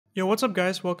Yo, what's up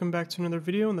guys? Welcome back to another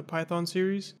video in the Python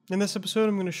series. In this episode,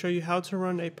 I'm going to show you how to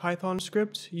run a Python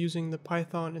script using the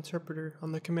Python interpreter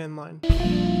on the command line.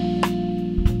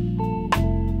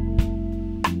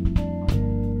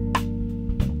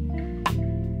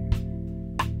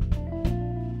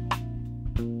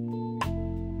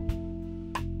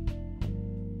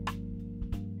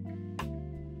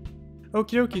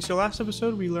 Okie dokie, so last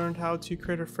episode we learned how to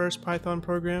create our first Python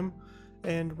program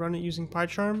and run it using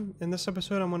PyCharm. In this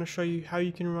episode, I'm going to show you how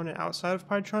you can run it outside of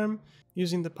PyCharm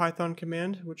using the Python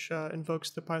command, which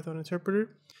invokes the Python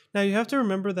interpreter. Now, you have to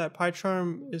remember that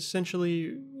PyCharm is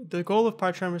essentially, the goal of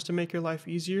PyCharm is to make your life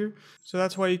easier. So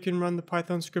that's why you can run the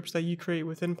Python scripts that you create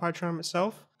within PyCharm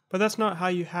itself. But that's not how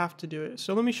you have to do it.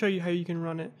 So let me show you how you can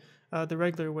run it the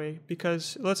regular way.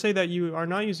 Because let's say that you are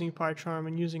not using PyCharm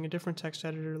and using a different text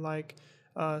editor like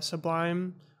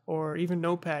Sublime, or even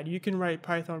Notepad. You can write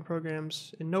Python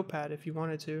programs in Notepad if you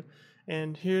wanted to,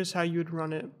 and here's how you would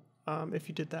run it if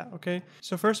you did that, okay?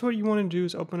 So first what you want to do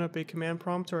is open up a command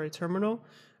prompt or a terminal.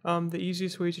 The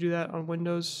easiest way to do that on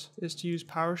Windows is to use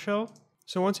PowerShell.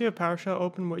 So once you have PowerShell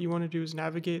open, what you want to do is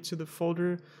navigate to the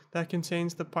folder that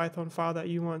contains the Python file that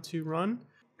you want to run.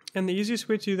 And the easiest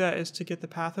way to do that is to get the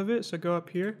path of it. So go up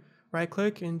here, right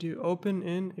click, and do Open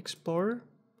in Explorer.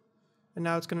 And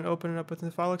now it's going to open it up within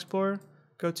the File Explorer.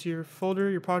 Go to your folder,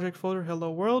 your project folder,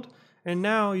 Hello World, and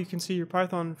now you can see your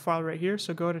Python file right here.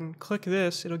 So go ahead and click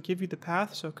this, it'll give you the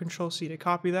path, so Control C to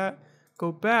copy that.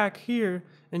 Go back here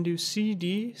and do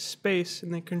CD space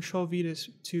and then Control V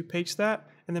to paste that,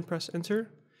 and then press enter.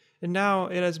 And now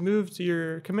it has moved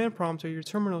your command prompt or your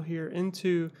terminal here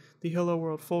into the Hello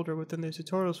World folder within the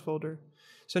tutorials folder.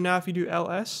 So now if you do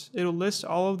ls, it'll list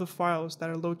all of the files that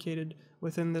are located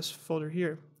within this folder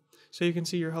here. So you can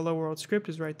see your Hello World script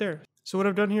is right there. So what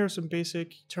I've done here are some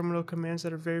basic terminal commands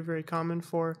that are very, very common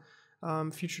for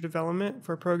future development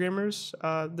for programmers.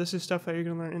 This is stuff that you're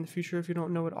going to learn in the future if you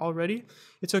don't know it already.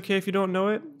 It's okay if you don't know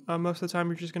it. Most of the time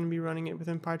you're just going to be running it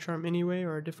within PyCharm anyway,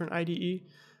 or a different IDE.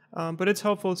 But it's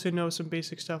helpful to know some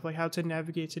basic stuff like how to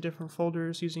navigate to different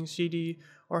folders using CD,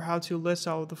 or how to list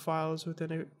all of the files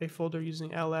within a folder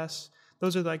using ls.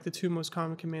 Those are like the two most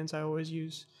common commands I always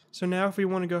use. So now if we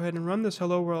want to go ahead and run this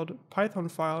Hello World Python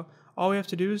file, all we have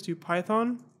to do is do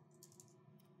Python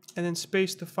and then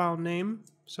space the file name.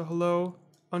 So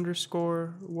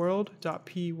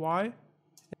hello_world.py.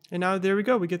 And now there we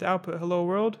go. We get the output. Hello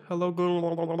world,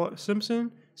 hello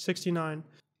Simpson 69.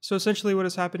 So essentially what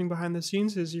is happening behind the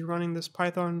scenes is you're running this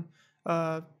Python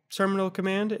terminal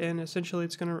command, and essentially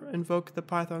it's going to invoke the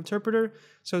Python interpreter.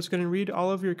 So it's going to read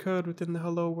all of your code within the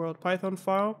Hello World Python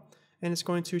file, and it's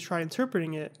going to try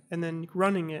interpreting it and then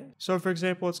running it. So for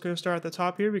example, it's going to start at the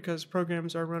top here because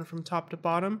programs are run from top to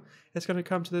bottom. It's going to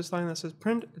come to this line that says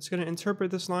print. It's going to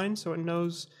interpret this line so it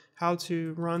knows how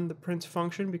to run the print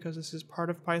function because this is part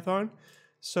of Python.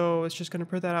 So it's just going to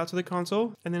print that out to the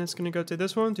console, and then it's going to go to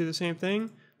this one, do the same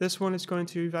thing. This one is going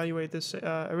to evaluate this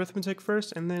arithmetic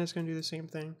first, and then it's going to do the same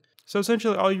thing. So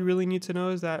essentially all you really need to know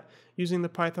is that using the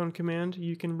Python command,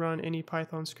 you can run any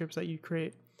Python scripts that you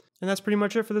create. And that's pretty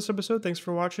much it for this episode. Thanks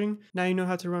for watching. Now you know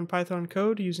how to run Python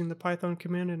code using the Python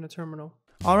command in a terminal.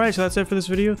 Alright, so that's it for this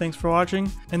video. Thanks for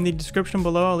watching. In the description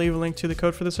below, I'll leave a link to the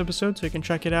code for this episode so you can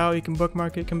check it out. You can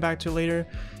bookmark it, come back to it later.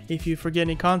 If you forget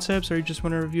any concepts or you just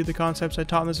want to review the concepts I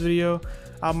taught in this video,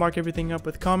 I'll mark everything up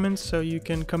with comments so you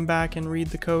can come back and read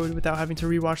the code without having to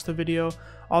rewatch the video.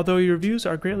 Although your reviews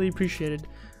are greatly appreciated.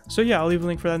 So yeah, I'll leave a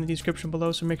link for that in the description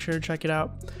below, so make sure to check it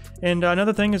out. And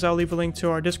another thing is I'll leave a link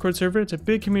to our Discord server. It's a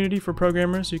big community for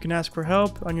programmers. You can ask for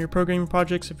help on your programming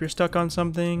projects if you're stuck on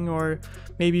something, or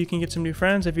maybe you can get some new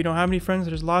friends. If you don't have any friends,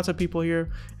 there's lots of people here.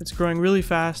 It's growing really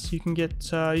fast. You can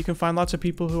find lots of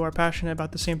people who are passionate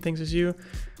about the same things as you.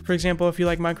 For example, if you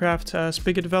like Minecraft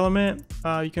Spigot development,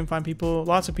 you can find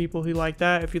lots of people who like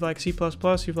that. If you like C++,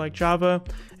 if you like Java,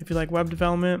 if you like web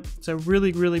development, it's a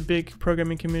really, really big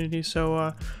programming community.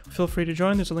 So feel free to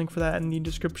join. There's a link for that in the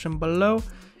description below.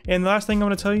 And the last thing I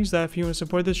want to tell you is that if you want to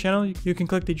support this channel, you can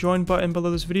click the join button below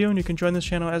this video, and you can join this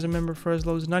channel as a member for as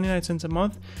low as 99 cents a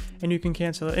month, and you can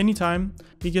cancel at any time.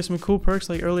 You get some cool perks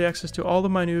like early access to all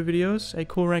of my new videos, a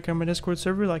cool rank on my Discord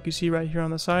server like you see right here on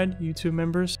the side, YouTube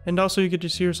members, and also you get to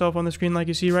see yourself on the screen like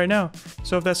you see right now.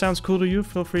 So if that sounds cool to you,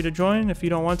 feel free to join. If you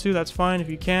don't want to, that's fine. If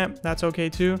you can't, that's okay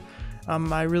too.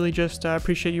 I really just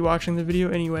appreciate you watching the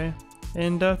video anyway.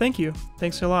 And thank you.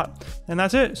 Thanks a lot. And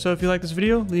that's it. So if you like this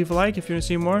video, leave a like. If you want to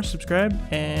see more, subscribe.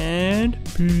 And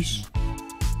peace.